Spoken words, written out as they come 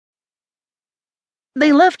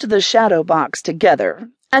They left the shadow box together,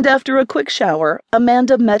 and after a quick shower,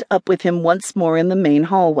 Amanda met up with him once more in the main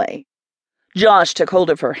hallway. Josh took hold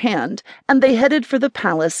of her hand, and they headed for the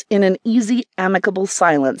palace in an easy, amicable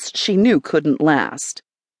silence she knew couldn't last.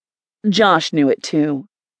 Josh knew it too.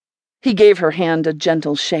 He gave her hand a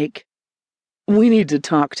gentle shake. "We need to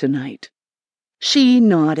talk tonight." She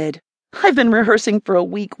nodded. "I've been rehearsing for a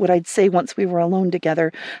week what I'd say once we were alone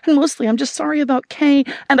together, and mostly I'm just sorry about Kay,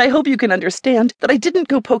 and I hope you can understand that I didn't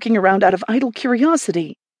go poking around out of idle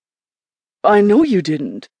curiosity." "I know you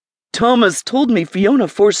didn't. Thomas told me Fiona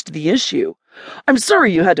forced the issue. I'm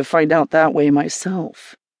sorry you had to find out that way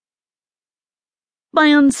myself." By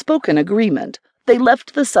unspoken agreement, they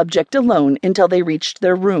left the subject alone until they reached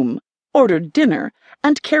their room, ordered dinner,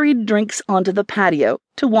 and carried drinks onto the patio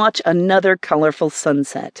to watch another colorful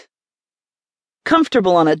sunset.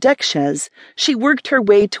 Comfortable on a deck chaise, she worked her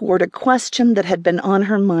way toward a question that had been on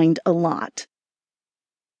her mind a lot.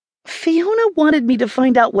 Fiona wanted me to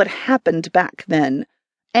find out what happened back then,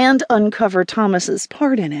 and uncover Thomas's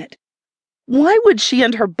part in it. Why would she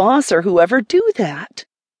and her boss or whoever do that?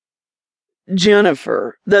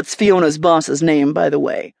 Jennifer, that's Fiona's boss's name, by the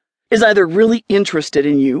way, is either really interested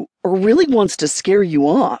in you or really wants to scare you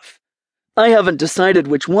off. I haven't decided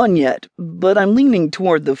which one yet, but I'm leaning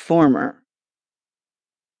toward the former.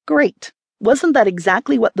 Great. Wasn't that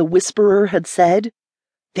exactly what the Whisperer had said?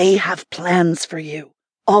 They have plans for you,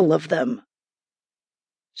 all of them.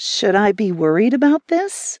 Should I be worried about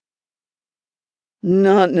this?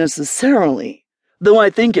 Not necessarily, though I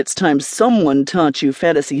think it's time someone taught you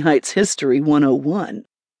Fantasy Heights History 101.